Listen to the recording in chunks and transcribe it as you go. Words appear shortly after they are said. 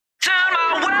Turn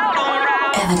my world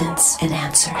around. Evidence and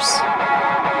Answers.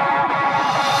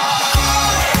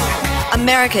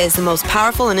 America is the most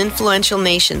powerful and influential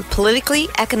nation, politically,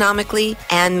 economically,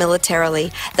 and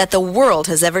militarily, that the world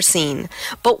has ever seen.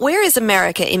 But where is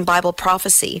America in Bible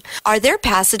prophecy? Are there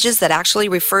passages that actually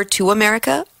refer to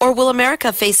America? Or will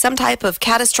America face some type of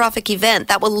catastrophic event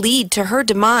that will lead to her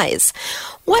demise?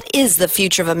 What is the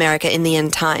future of America in the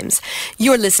end times?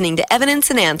 You're listening to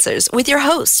Evidence and Answers with your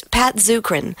host, Pat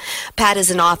Zukeran. Pat is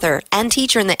an author and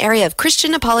teacher in the area of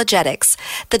Christian apologetics,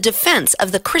 the defense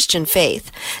of the Christian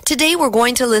faith. Today we're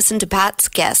going to listen to Pat's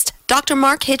guest, Dr.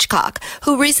 Mark Hitchcock,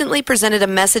 who recently presented a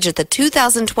message at the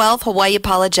 2012 Hawaii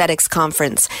Apologetics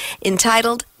Conference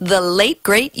entitled The Late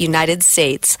Great United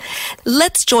States.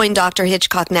 Let's join Dr.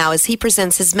 Hitchcock now as he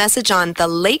presents his message on the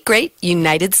late great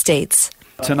United States.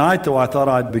 Tonight, though, I thought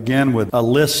I'd begin with a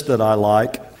list that I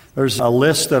like. There's a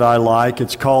list that I like.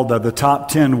 It's called the Top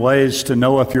 10 Ways to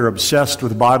Know If You're Obsessed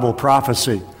with Bible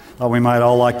Prophecy. We might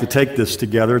all like to take this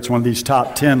together. It's one of these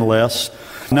top 10 lists.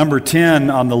 Number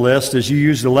 10 on the list is you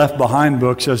use the Left Behind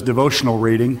books as devotional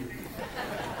reading.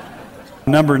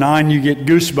 Number 9, you get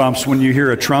goosebumps when you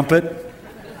hear a trumpet.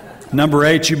 Number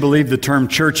 8, you believe the term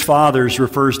church fathers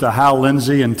refers to Hal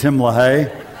Lindsey and Tim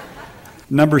LaHaye.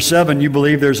 Number 7, you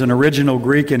believe there's an original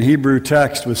Greek and Hebrew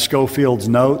text with Schofield's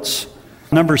notes.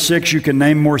 Number 6, you can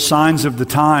name more signs of the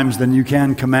times than you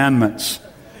can commandments.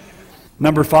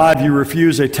 Number 5, you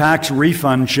refuse a tax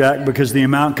refund check because the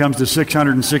amount comes to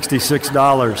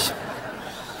 $666.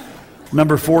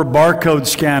 Number 4, barcode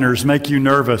scanners make you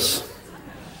nervous.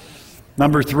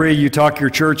 Number 3, you talk your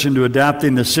church into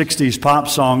adapting the 60s pop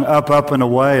song Up, Up, and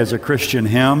Away as a Christian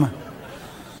hymn.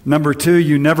 Number 2,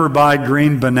 you never buy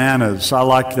green bananas. I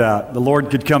like that. The Lord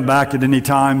could come back at any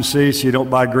time, see, so you don't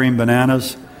buy green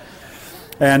bananas.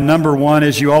 And number 1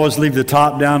 is you always leave the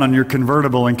top down on your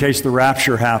convertible in case the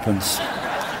rapture happens.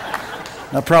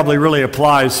 That probably really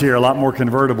applies here. A lot more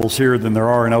convertibles here than there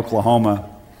are in Oklahoma.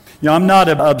 You know, I'm not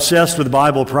obsessed with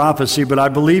Bible prophecy, but I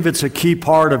believe it's a key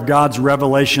part of God's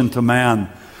revelation to man.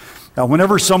 Now,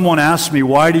 whenever someone asks me,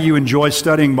 why do you enjoy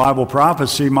studying Bible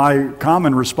prophecy, my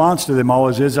common response to them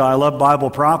always is, I love Bible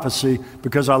prophecy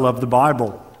because I love the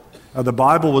Bible. The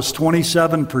Bible was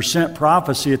 27%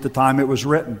 prophecy at the time it was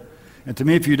written. And to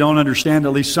me, if you don't understand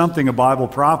at least something of Bible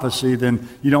prophecy, then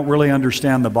you don't really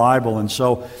understand the Bible. And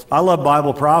so I love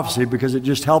Bible prophecy because it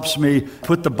just helps me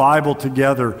put the Bible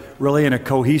together really in a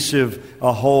cohesive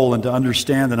whole and to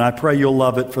understand. And I pray you'll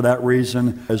love it for that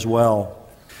reason as well.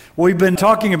 We've been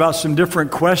talking about some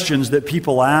different questions that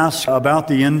people ask about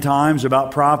the end times,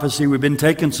 about prophecy. We've been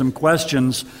taking some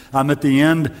questions at the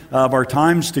end of our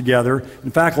times together.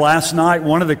 In fact, last night,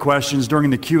 one of the questions during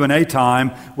the Q&A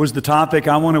time was the topic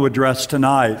I want to address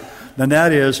tonight. And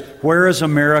that is, where is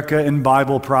America in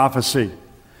Bible prophecy?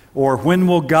 Or when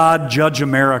will God judge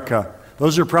America?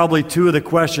 Those are probably two of the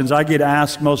questions I get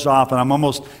asked most often. I'm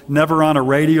almost never on a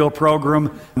radio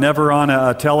program, never on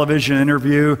a television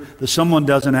interview that someone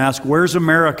doesn't ask, where's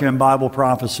America in Bible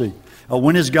prophecy?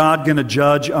 When is God going to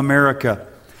judge America?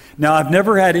 Now, I've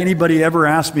never had anybody ever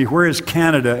ask me, where is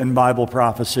Canada in Bible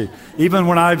prophecy? Even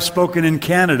when I've spoken in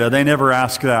Canada, they never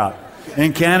ask that.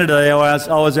 In Canada, they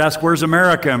always ask, where's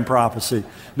America in prophecy?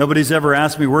 Nobody's ever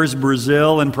asked me, where's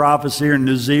Brazil in prophecy, or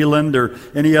New Zealand, or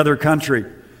any other country?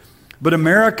 But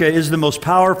America is the most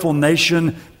powerful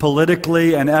nation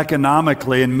politically and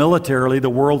economically and militarily the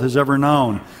world has ever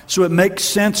known. So it makes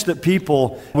sense that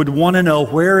people would want to know,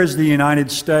 where is the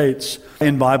United States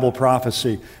in Bible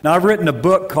prophecy? Now, I've written a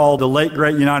book called The Late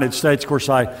Great United States. Of course,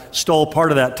 I stole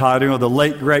part of that title, The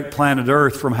Late Great Planet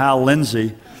Earth, from Hal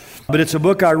Lindsey. But it's a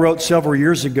book I wrote several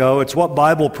years ago. It's what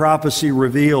Bible prophecy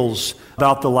reveals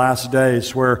about the last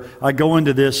days, where I go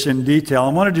into this in detail. I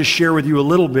wanted to share with you a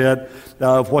little bit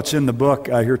of what's in the book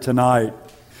here tonight.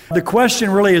 The question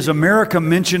really is America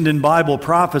mentioned in Bible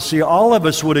prophecy. All of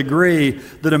us would agree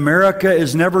that America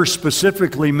is never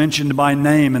specifically mentioned by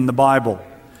name in the Bible.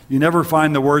 You never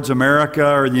find the words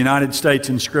America or the United States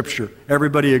in Scripture.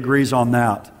 Everybody agrees on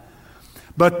that.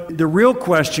 But the real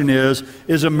question is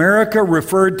America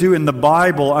referred to in the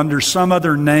Bible under some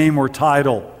other name or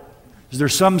title? Is there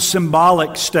some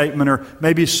symbolic statement or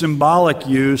maybe symbolic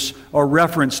use or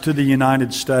reference to the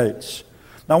United States?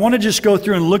 Now, I want to just go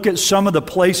through and look at some of the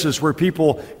places where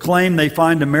people claim they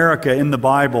find America in the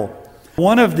Bible.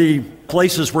 One of the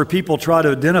places where people try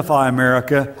to identify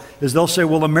America is they'll say,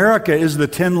 well, America is the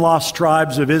 10 lost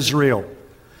tribes of Israel.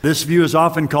 This view is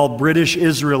often called British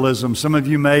Israelism. Some of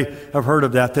you may have heard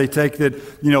of that. They take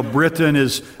that, Britain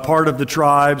is part of the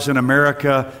tribes and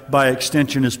America, by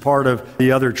extension, is part of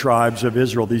the other tribes of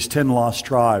Israel, these 10 lost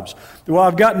tribes. Well,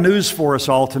 I've got news for us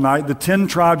all tonight. The 10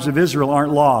 tribes of Israel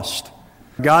aren't lost.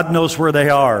 God knows where they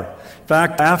are. In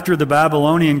fact, after the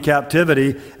Babylonian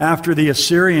captivity, after the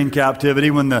Assyrian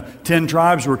captivity, when the 10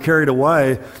 tribes were carried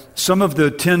away, some of the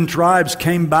 10 tribes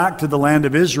came back to the land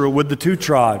of Israel with the 2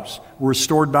 tribes, were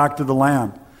restored back to the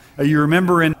land. You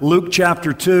remember in Luke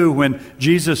chapter 2, when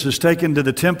Jesus is taken to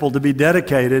the temple to be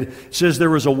dedicated, it says there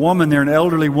was a woman there, an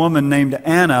elderly woman named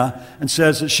Anna, and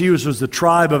says that she was the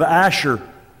tribe of Asher.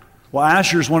 Well,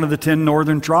 Asher is one of the 10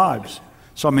 northern tribes.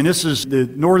 So, this is the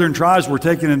northern tribes were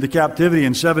taken into captivity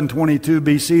in 722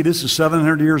 BC. This is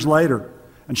 700 years later.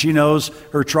 And she knows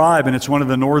her tribe, and it's one of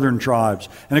the northern tribes.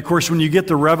 And of course, when you get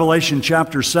to Revelation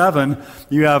chapter 7,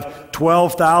 you have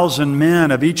 12,000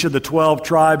 men of each of the 12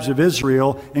 tribes of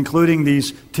Israel, including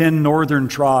these 10 northern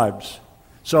tribes.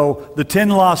 So the 10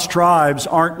 lost tribes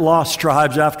aren't lost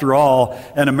tribes after all,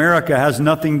 and America has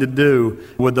nothing to do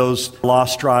with those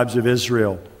lost tribes of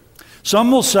Israel.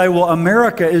 Some will say, well,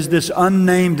 America is this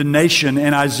unnamed nation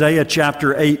in Isaiah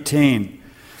chapter 18.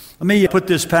 Let me put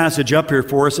this passage up here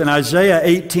for us. In Isaiah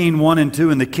 18, 1 and 2,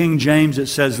 in the King James, it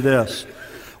says this: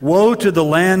 "Woe to the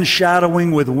land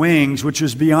shadowing with wings, which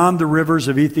is beyond the rivers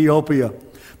of Ethiopia,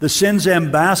 that sends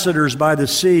ambassadors by the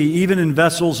sea, even in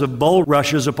vessels of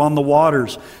bulrushes upon the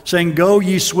waters, saying, Go,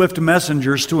 ye swift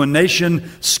messengers, to a nation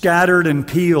scattered and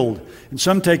peeled." And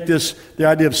some take this, the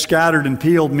idea of scattered and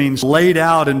peeled means laid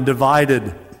out and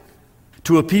divided.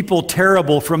 "To a people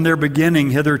terrible from their beginning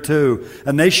hitherto,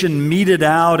 a nation meted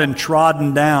out and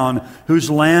trodden down, whose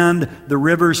land the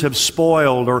rivers have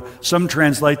spoiled," or some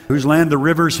translate, "whose land the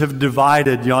rivers have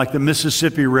divided," like the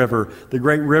Mississippi River, the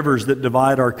great rivers that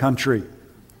divide our country.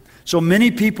 So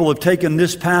many people have taken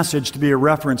this passage to be a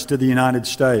reference to the United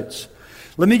States.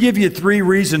 Let me give you 3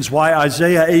 reasons why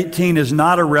Isaiah 18 is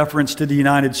not a reference to the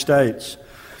United States.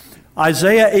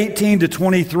 Isaiah 18 to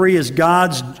 23 is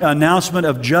God's announcement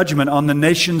of judgment on the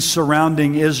nations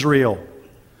surrounding Israel.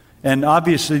 And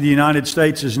obviously the United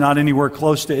States is not anywhere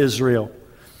close to Israel.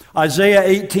 Isaiah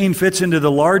 18 fits into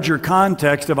the larger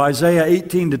context of Isaiah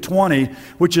 18 to 20,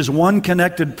 which is one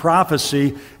connected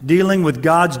prophecy dealing with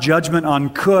God's judgment on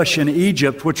Cush and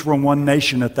Egypt, which were one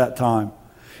nation at that time.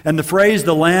 And the phrase,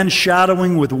 "the land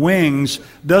shadowing with wings,"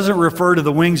 doesn't refer to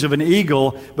the wings of an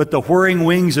eagle, but the whirring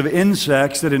wings of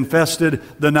insects that infested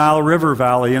the Nile River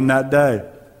Valley in that day.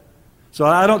 So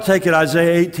I don't take it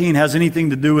Isaiah 18 has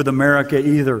anything to do with America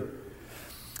either.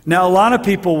 Now, a lot of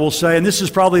people will say, and this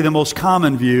is probably the most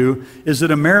common view, is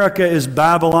that America is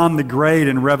Babylon the Great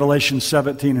in Revelation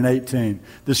 17 and 18.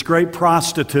 This great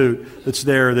prostitute that's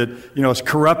there that, is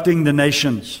corrupting the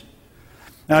nations.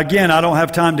 Now, again, I don't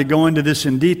have time to go into this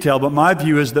in detail, but my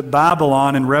view is that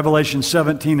Babylon in Revelation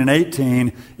 17 and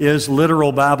 18 is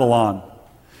literal Babylon.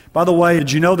 By the way,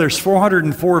 did you know there's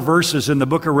 404 verses in the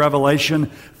book of Revelation?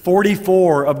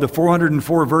 44 of the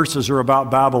 404 verses are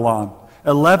about Babylon.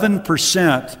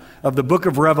 11% of the book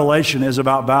of Revelation is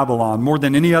about Babylon, more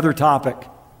than any other topic.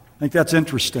 I think that's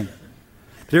interesting.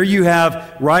 There you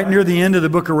have, right near the end of the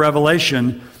book of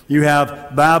Revelation, you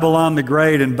have Babylon the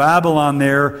Great, and Babylon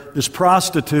there, this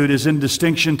prostitute, is in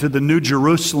distinction to the New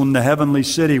Jerusalem, the heavenly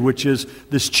city, which is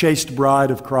this chaste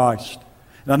bride of Christ.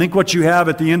 And I think what you have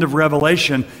at the end of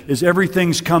Revelation is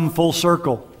everything's come full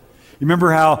circle. You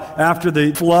remember how after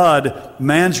the flood,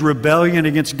 man's rebellion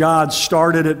against God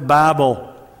started at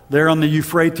Babel, there on the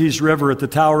Euphrates River at the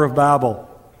Tower of Babel.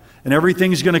 And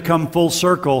everything's going to come full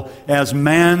circle as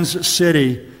man's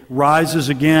city rises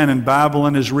again and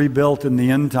Babylon is rebuilt in the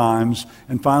end times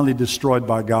and finally destroyed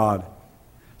by God.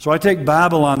 So I take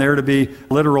Babylon there to be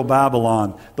literal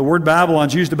Babylon. The word Babylon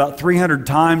is used about 300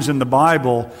 times in the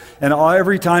Bible, and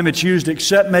every time it's used,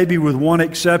 except maybe with one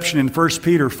exception in 1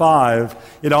 Peter 5,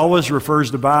 it always refers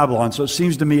to Babylon. So it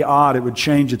seems to me odd it would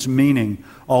change its meaning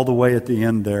all the way at the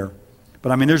end there.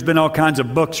 But there's been all kinds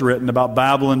of books written about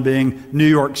Babylon being New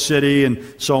York City and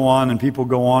so on, and people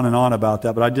go on and on about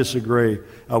that, but I disagree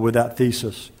with that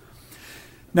thesis.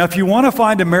 Now, if you want to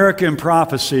find America in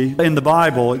prophecy in the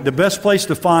Bible, the best place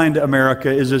to find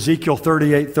America is Ezekiel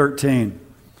 38:13.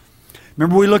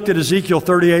 Remember we looked at Ezekiel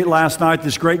 38 last night,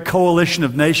 this great coalition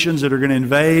of nations that are going to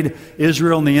invade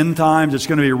Israel in the end times. It's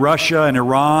going to be Russia and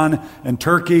Iran and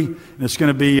Turkey, and it's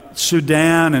going to be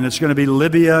Sudan, and it's going to be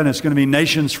Libya, and it's going to be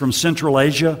nations from Central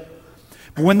Asia.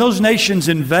 But when those nations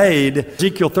invade,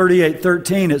 Ezekiel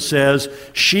 38:13, it says,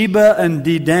 Sheba and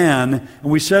Dedan,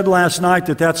 and we said last night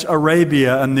that that's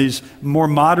Arabia and these more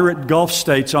moderate Gulf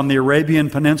states on the Arabian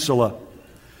Peninsula.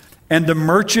 And the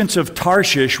merchants of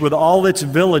Tarshish with all its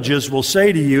villages will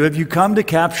say to you, have you come to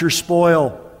capture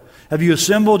spoil? Have you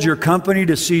assembled your company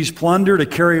to seize plunder, to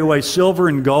carry away silver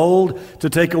and gold, to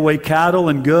take away cattle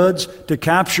and goods, to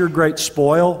capture great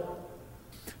spoil?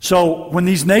 So when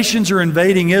these nations are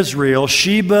invading Israel,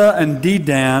 Sheba and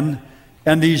Dedan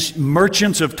and these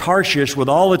merchants of Tarshish with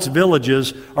all its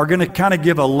villages are going to kind of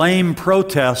give a lame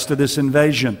protest to this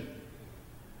invasion.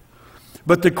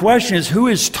 But the question is, who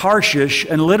is Tarshish?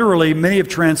 And literally, many have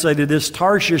translated this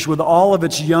Tarshish with all of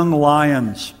its young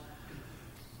lions.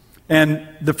 And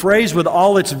the phrase with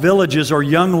all its villages or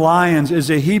young lions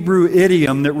is a Hebrew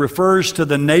idiom that refers to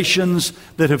the nations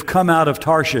that have come out of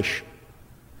Tarshish.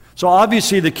 So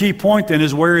obviously the key point then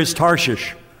is, where is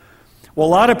Tarshish? Well, a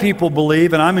lot of people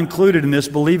believe, and I'm included in this,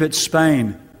 believe it's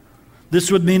Spain. This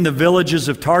would mean the villages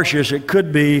of Tarshish. It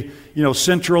could be,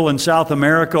 Central and South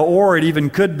America, or it even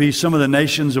could be some of the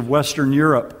nations of Western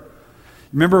Europe.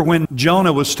 Remember when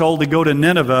Jonah was told to go to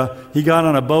Nineveh, he got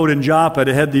on a boat in Joppa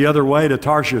to head the other way to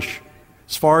Tarshish,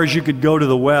 as far as you could go to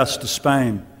the west, to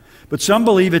Spain. But some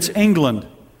believe it's England.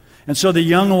 And so the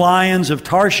young lions of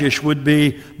Tarshish would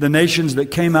be the nations that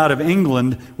came out of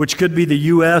England, which could be the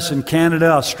U.S. and Canada,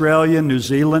 Australia, New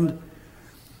Zealand.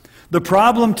 The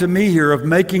problem to me here of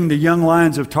making the young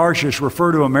lions of Tarshish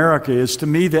refer to America is, to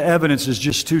me, the evidence is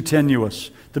just too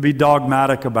tenuous to be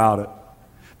dogmatic about it.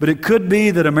 But it could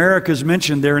be that America is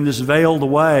mentioned there in this veiled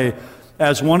way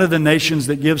as one of the nations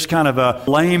that gives kind of a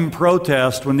lame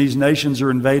protest when these nations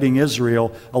are invading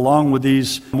Israel, along with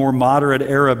these more moderate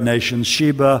Arab nations,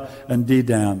 Sheba and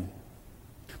Dedan.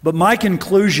 But my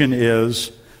conclusion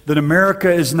is that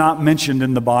America is not mentioned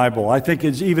in the Bible. I think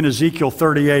even Ezekiel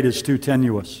 38 is too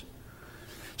tenuous.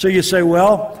 So you say,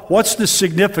 well, what's the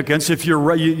significance? If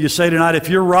you say tonight, if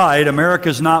you're right,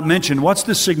 America's not mentioned, what's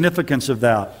the significance of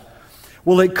that?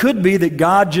 Well, it could be that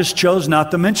God just chose not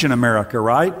to mention America,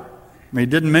 right? I mean, He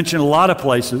didn't mention a lot of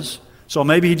places, so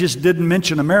maybe He just didn't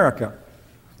mention America.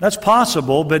 That's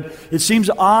possible, but it seems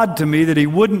odd to me that He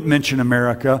wouldn't mention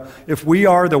America if we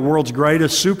are the world's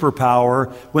greatest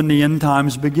superpower when the end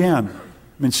times begin.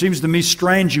 I mean, it seems to me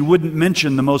strange you wouldn't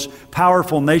mention the most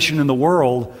powerful nation in the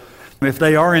world if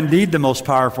they are indeed the most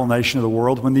powerful nation of the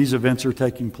world when these events are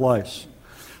taking place.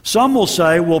 Some will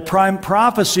say, well,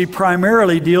 prophecy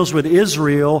primarily deals with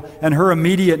Israel and her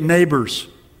immediate neighbors.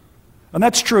 And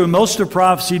that's true. Most of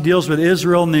prophecy deals with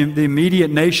Israel and the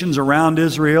immediate nations around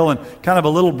Israel and kind of a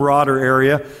little broader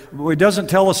area. It doesn't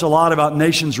tell us a lot about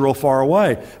nations real far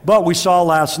away. But we saw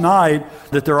last night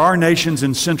that there are nations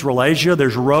in Central Asia.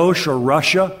 There's Rosh or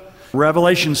Russia.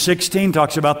 Revelation 16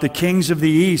 talks about the kings of the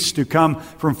east who come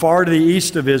from far to the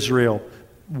east of Israel,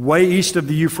 way east of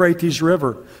the Euphrates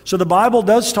River. So the Bible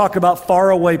does talk about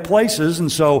faraway places,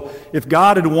 and so if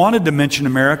God had wanted to mention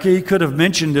America, He could have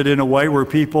mentioned it in a way where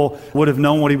people would have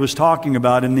known what He was talking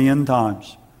about in the end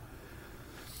times.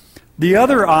 The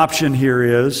other option here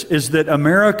is that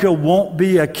America won't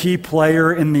be a key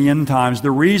player in the end times.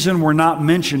 The reason we're not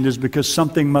mentioned is because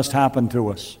something must happen to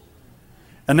us.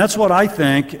 And that's what I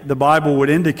think the Bible would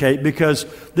indicate, because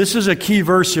this is a key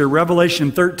verse here,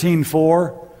 Revelation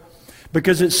 13:4,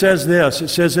 because it says this. It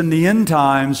says in the end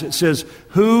times, it says,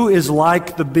 who is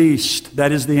like the beast,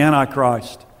 that is the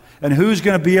Antichrist, and who's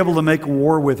going to be able to make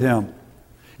war with him?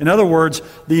 In other words,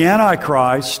 the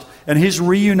Antichrist and his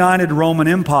reunited Roman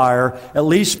Empire, at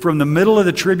least from the middle of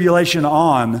the tribulation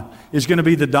on, is going to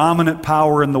be the dominant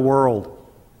power in the world.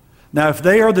 Now, if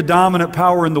they are the dominant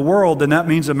power in the world, then that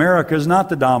means America is not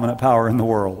the dominant power in the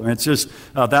world. I mean, it's just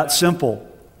that simple.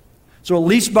 So at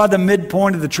least by the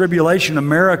midpoint of the tribulation,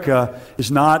 America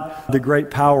is not the great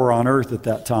power on earth at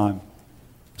that time.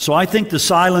 So I think the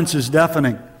silence is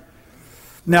deafening.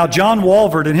 Now, John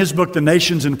Walvoord, in his book, The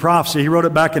Nations in Prophecy, he wrote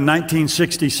it back in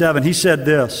 1967. He said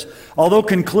this: although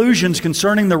conclusions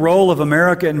concerning the role of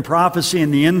America in prophecy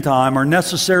in the end time are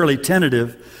necessarily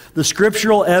tentative, the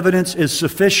scriptural evidence is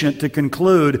sufficient to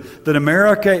conclude that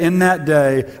America in that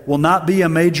day will not be a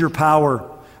major power,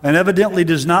 and evidently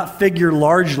does not figure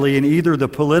largely in either the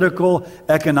political,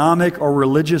 economic, or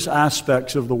religious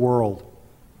aspects of the world.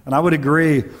 And I would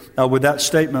agree with that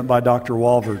statement by Dr.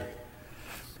 Walvoord.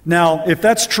 Now, if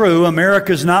that's true,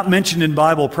 America is not mentioned in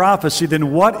Bible prophecy,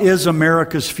 then what is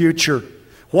America's future?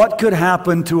 What could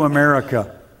happen to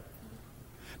America?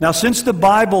 Now, since the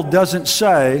Bible doesn't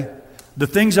say, the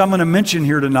things I'm going to mention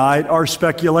here tonight are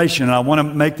speculation, and I want to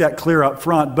make that clear up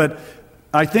front. But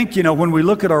I think, when we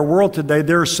look at our world today,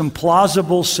 there are some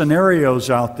plausible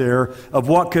scenarios out there of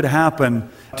what could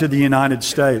happen to the United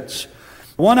States.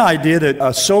 One idea that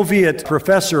a Soviet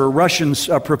professor, a Russian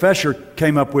professor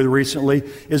came up with recently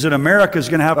is that America is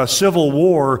going to have a civil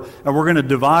war, and we're going to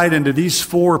divide into these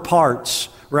 4 parts,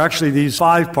 or actually these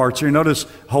 5 parts. You notice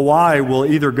Hawaii will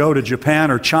either go to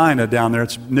Japan or China down there.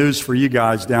 It's news for you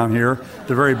guys down here at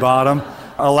the very bottom.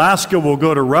 Alaska will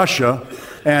go to Russia,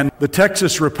 and the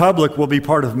Texas Republic will be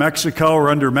part of Mexico or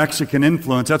under Mexican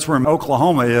influence. That's where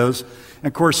Oklahoma is. And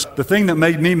of course, the thing that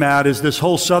made me mad is this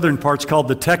whole southern part's called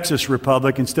the Texas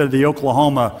Republic instead of the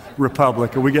Oklahoma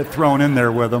Republic, and we get thrown in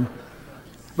there with them.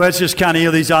 But it's just kind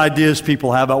of these ideas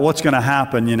people have about what's going to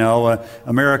happen.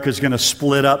 America's going to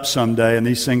split up someday, and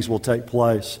these things will take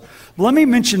place. But let me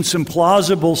mention some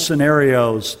plausible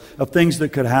scenarios of things that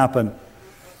could happen.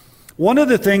 One of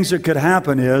the things that could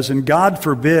happen is, and God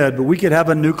forbid, but we could have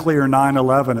a nuclear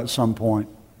 9/11 at some point.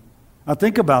 Now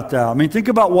think about that. Think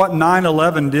about what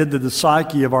 9/11 did to the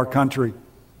psyche of our country.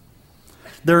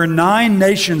 There are 9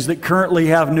 nations that currently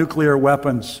have nuclear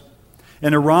weapons,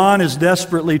 and Iran is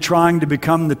desperately trying to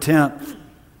become the 10th.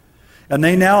 And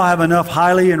they now have enough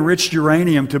highly enriched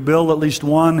uranium to build at least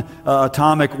one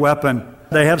atomic weapon.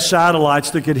 They have satellites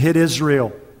that could hit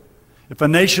Israel. If a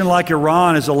nation like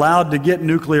Iran is allowed to get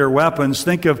nuclear weapons,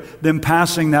 think of them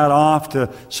passing that off to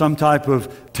some type of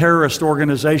terrorist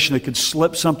organization that could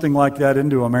slip something like that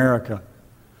into America.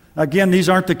 Again, these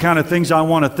aren't the kind of things I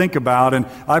want to think about, and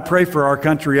I pray for our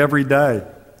country every day.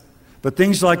 But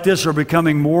things like this are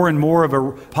becoming more and more of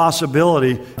a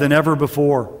possibility than ever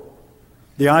before.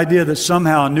 The idea that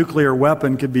somehow a nuclear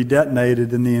weapon could be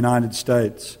detonated in the United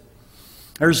States.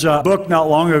 There's a book not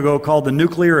long ago called The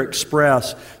Nuclear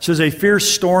Express. It says a fierce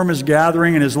storm is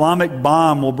gathering, an Islamic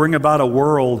bomb will bring about a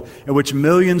world in which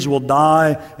millions will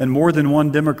die and more than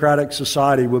one democratic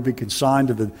society will be consigned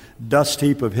to the dust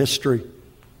heap of history.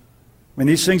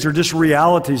 These things are just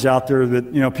realities out there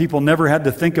that people never had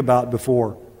to think about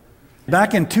before.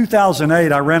 Back in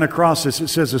 2008, I ran across this. It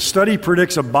says a study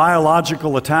predicts a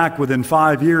biological attack within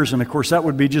 5 years, and of course that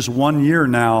would be just 1 year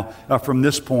now from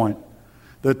this point.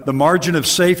 That the margin of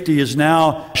safety is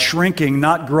now shrinking,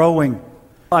 not growing.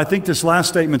 I think this last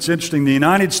statement's interesting. The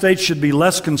United States should be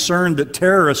less concerned that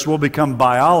terrorists will become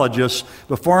biologists,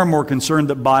 but far more concerned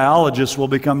that biologists will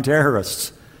become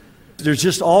terrorists. There's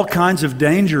just all kinds of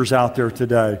dangers out there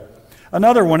today.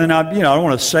 Another one, and I don't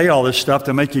want to say all this stuff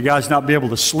to make you guys not be able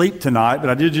to sleep tonight, but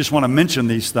I did just want to mention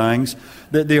these things.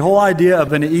 The whole idea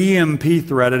of an EMP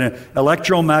threat, an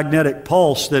electromagnetic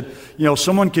pulse, that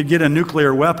someone could get a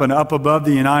nuclear weapon up above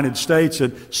the United States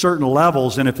at certain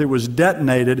levels, and if it was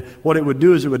detonated, what it would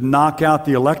do is it would knock out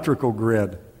the electrical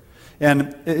grid.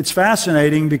 And it's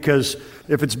fascinating because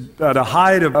if it's at a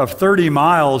height of 30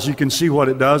 miles, you can see what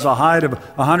it does. A height of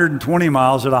 120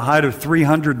 miles at a height of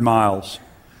 300 miles.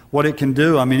 What it can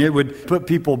do. It would put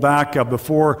people back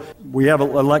before we have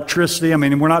electricity.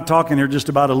 We're not talking here just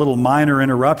about a little minor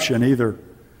interruption either.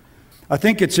 I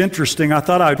think it's interesting. I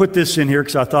thought I'd put this in here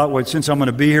because I thought, well, since I'm going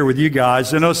to be here with you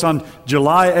guys, I notice on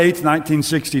July 8th,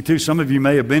 1962, some of you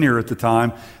may have been here at the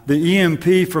time, the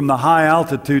EMP from the high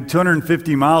altitude,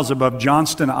 250 miles above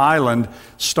Johnston Island,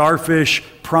 Starfish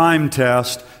Prime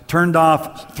test, turned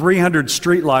off 300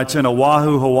 streetlights in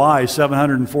Oahu, Hawaii,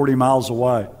 740 miles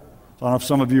away. I don't know if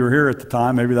some of you were here at the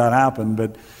time, maybe that happened,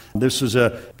 but this is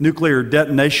a nuclear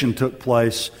detonation took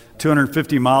place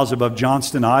 250 miles above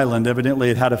Johnston Island.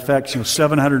 Evidently it had effects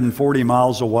 740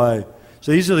 miles away.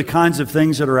 So these are the kinds of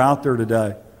things that are out there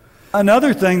today.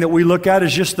 Another thing that we look at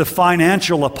is just the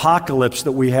financial apocalypse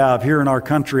that we have here in our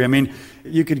country.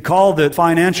 You could call the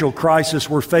financial crisis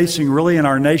we're facing really in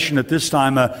our nation at this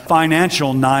time a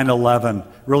financial 9/11.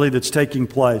 Really, that's taking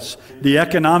place. The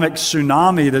economic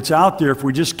tsunami that's out there if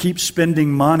we just keep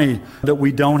spending money that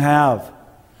we don't have.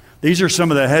 These are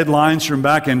some of the headlines from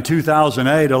back in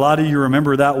 2008. A lot of you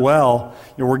remember that well.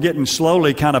 We're getting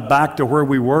slowly kind of back to where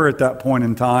we were at that point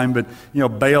in time. But,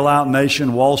 bailout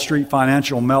nation, Wall Street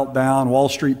financial meltdown, Wall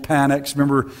Street panics.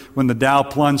 Remember when the Dow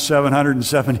plunged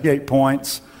 778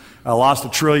 points, lost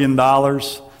 $1 trillion,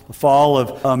 the fall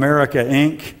of America,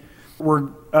 Inc. We're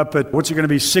up at, what's it going to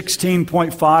be,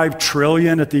 $16.5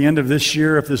 trillion at the end of this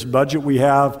year if this budget we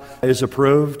have is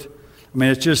approved.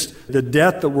 It's just, the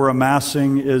debt that we're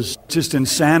amassing is just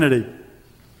insanity.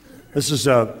 This is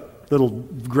a little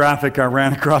graphic I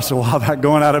ran across a while back,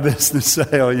 going out of business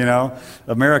sale,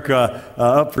 America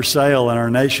up for sale in our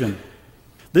nation.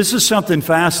 This is something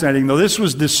fascinating, though. This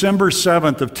was December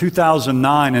 7th of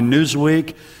 2009 in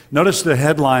Newsweek. Notice the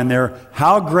headline there,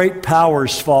 How Great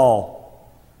Powers Fall.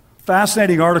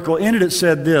 Fascinating article. In it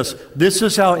said this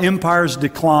is how empires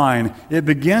decline. It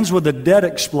begins with a debt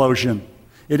explosion.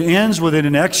 It ends with an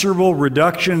inexorable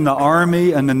reduction in the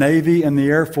Army and the Navy and the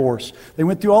Air Force. They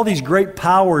went through all these great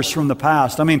powers from the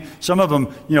past. I mean, some of them,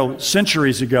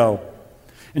 centuries ago.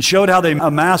 And showed how they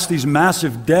amassed these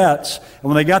massive debts. And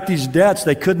when they got these debts,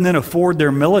 they couldn't then afford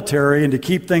their military. And to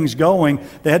keep things going,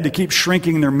 they had to keep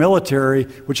shrinking their military,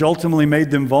 which ultimately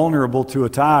made them vulnerable to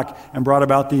attack and brought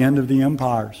about the end of the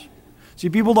empires. See,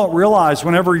 people don't realize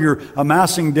whenever you're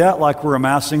amassing debt like we're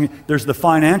amassing, there's the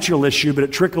financial issue, but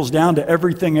it trickles down to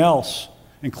everything else,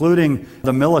 including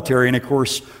the military. And of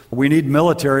course, we need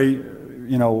military,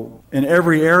 in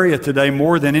every area today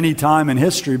more than any time in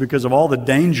history because of all the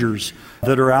dangers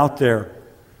that are out there.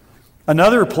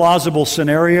 Another plausible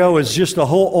scenario is just a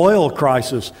whole oil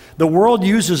crisis. The world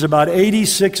uses about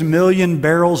 86 million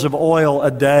barrels of oil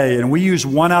a day, and we use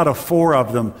 1 out of 4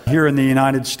 of them here in the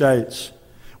United States.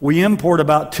 We import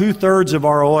about 2/3 of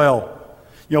our oil.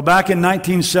 Back in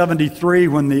 1973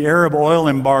 when the Arab oil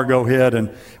embargo hit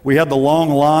and we had the long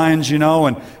lines,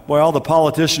 and boy, all the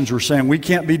politicians were saying, we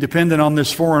can't be dependent on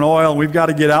this foreign oil. We've got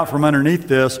to get out from underneath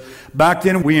this. Back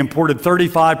then, we imported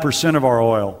 35% of our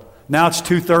oil. Now it's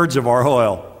 2/3 of our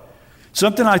oil.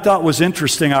 Something I thought was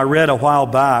interesting, I read a while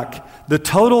back, the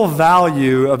total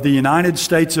value of the United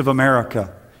States of America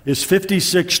is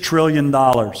 $56 trillion.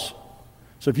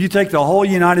 So if you take the whole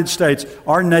United States,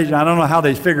 our nation, I don't know how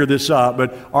they figured this up,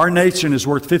 but our nation is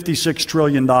worth $56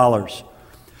 trillion.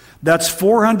 That's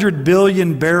 400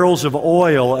 billion barrels of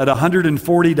oil at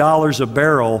 $140 a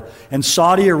barrel, and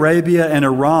Saudi Arabia and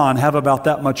Iran have about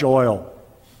that much oil.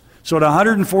 So at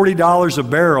 $140 a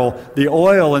barrel, the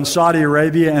oil in Saudi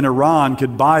Arabia and Iran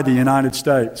could buy the United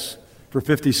States for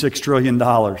 $56 trillion.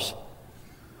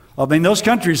 I mean, those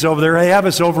countries over there, they have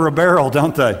us over a barrel,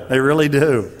 don't they? They really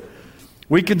do.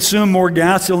 We consume more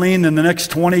gasoline than the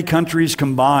next 20 countries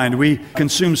combined. We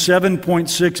consume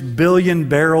 7.6 billion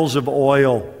barrels of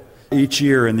oil each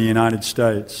year in the United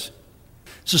States.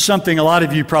 This is something, a lot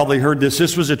of you probably heard this.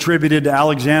 This was attributed to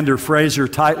Alexander Fraser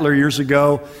Tytler years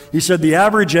ago. He said the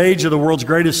average age of the world's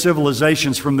greatest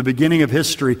civilizations from the beginning of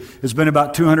history has been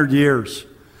about 200 years.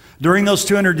 During those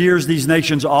 200 years, these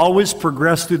nations always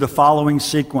progressed through the following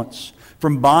sequence: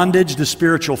 from bondage to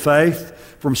spiritual faith,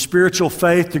 from spiritual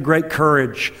faith to great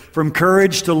courage, from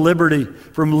courage to liberty,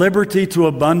 from liberty to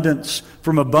abundance,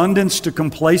 from abundance to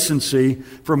complacency,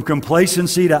 from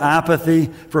complacency to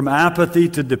apathy, from apathy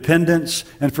to dependence,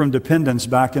 and from dependence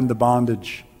back into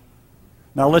bondage.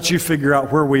 Now, I'll let you figure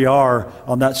out where we are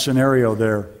on that scenario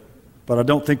there, but I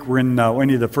don't think we're in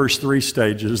any of the first 3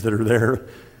 stages that are there.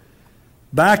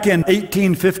 Back in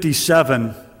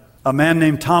 1857, a man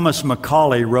named Thomas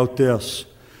Macaulay wrote this: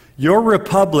 "Your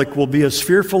republic will be as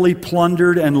fearfully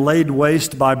plundered and laid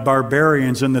waste by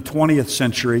barbarians in the 20th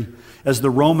century as the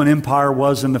Roman Empire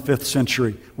was in the 5th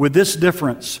century. With this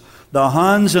difference, the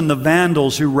Huns and the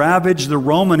Vandals who ravaged the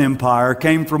Roman Empire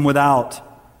came from without.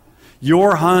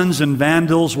 Your Huns and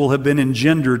Vandals will have been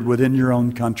engendered within your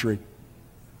own country."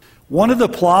 One of the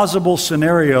plausible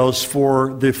scenarios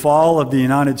for the fall of the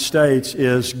United States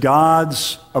is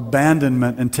God's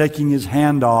abandonment and taking His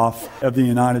hand off of the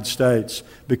United States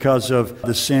because of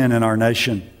the sin in our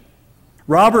nation.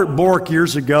 Robert Bork,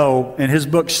 years ago, in his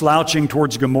book Slouching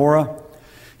Towards Gomorrah,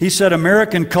 he said,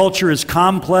 American culture is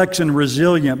complex and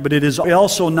resilient, but it is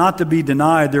also not to be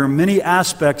denied there are many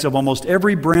aspects of almost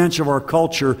every branch of our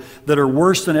culture that are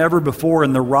worse than ever before,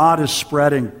 and the rot is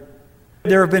spreading.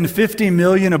 There have been 50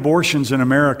 million abortions in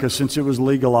America since it was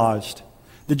legalized.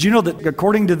 Did you know that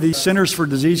according to the Centers for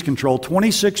Disease Control,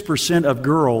 26% of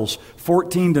girls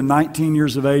 14 to 19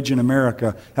 years of age in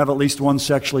America have at least one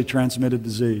sexually transmitted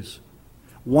disease?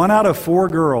 1 out of 4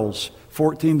 girls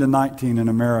 14 to 19 in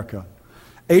America.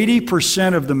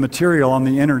 80% of the material on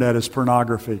the internet is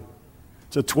pornography.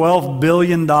 It's a $12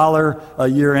 billion a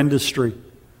year industry.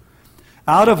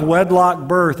 Out-of-wedlock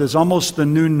birth is almost the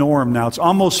new norm now. It's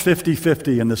almost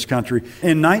 50-50 in this country.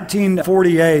 In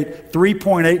 1948,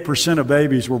 3.8% of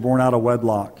babies were born out of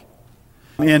wedlock.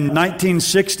 In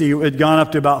 1960, it had gone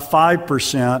up to about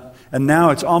 5%, and now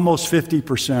it's almost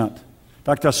 50%. In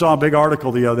fact, I saw a big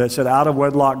article the other day that said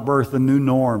out-of-wedlock birth, the new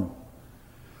norm.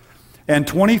 And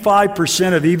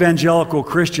 25% of evangelical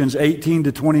Christians, 18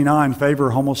 to 29,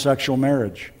 favor homosexual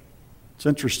marriage. It's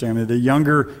interesting. I mean, the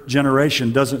younger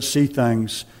generation doesn't see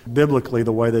things biblically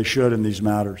the way they should in these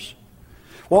matters.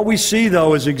 What we see,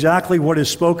 though, is exactly what is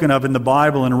spoken of in the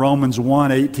Bible in Romans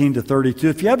 1, 18 to 32.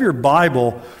 If you have your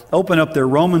Bible, open up there,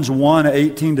 Romans 1,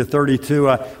 18 to 32.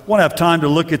 I won't have time to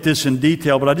look at this in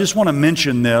detail, but I just want to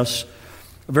mention this,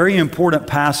 a very important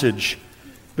passage,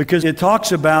 because it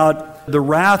talks about the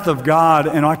wrath of God,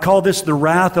 and I call this the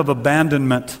wrath of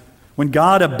abandonment. When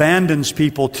God abandons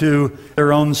people to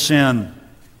their own sin.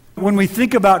 When we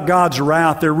think about God's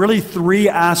wrath, there are really three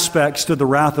aspects to the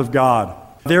wrath of God.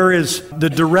 There is the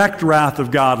direct wrath of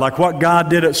God, like what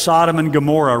God did at Sodom and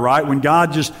Gomorrah, right? When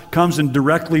God just comes and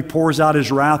directly pours out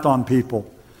His wrath on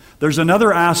people. There's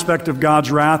another aspect of God's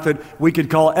wrath that we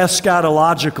could call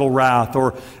eschatological wrath,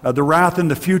 or the wrath in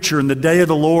the future, in the day of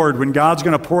the Lord, when God's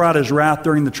going to pour out His wrath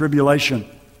during the tribulation.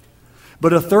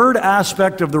 But a third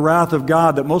aspect of the wrath of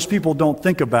God that most people don't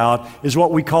think about is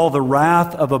what we call the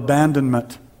wrath of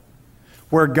abandonment,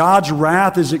 where God's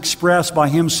wrath is expressed by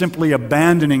Him simply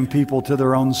abandoning people to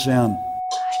their own sin.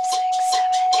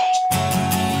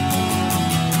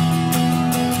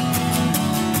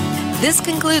 This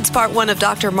concludes part one of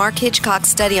Dr. Mark Hitchcock's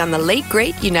study on the late,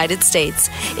 great United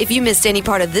States. If you missed any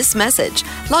part of this message,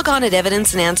 log on at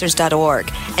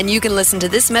evidenceandanswers.org, and you can listen to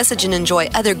this message and enjoy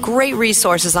other great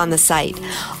resources on the site.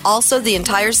 Also, the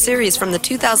entire series from the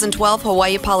 2012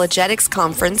 Hawaii Apologetics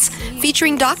Conference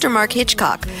featuring Dr. Mark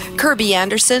Hitchcock, Kirby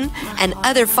Anderson, and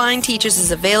other fine teachers is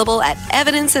available at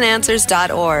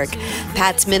evidenceandanswers.org.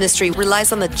 Pat's ministry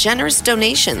relies on the generous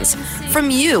donations from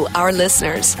you, our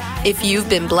listeners. If you've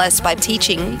been blessed by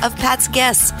teaching of Pat's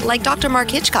guests like Dr.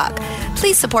 Mark Hitchcock,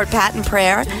 please support Pat in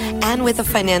prayer and with a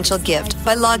financial gift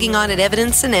by logging on at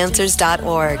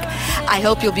evidenceandanswers.org. I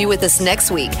hope you'll be with us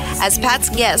next week as Pat's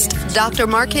guest, Dr.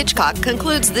 Mark Hitchcock,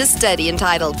 concludes this study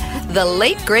entitled The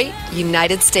Late Great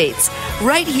United States,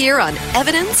 right here on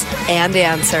Evidence and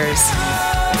Answers.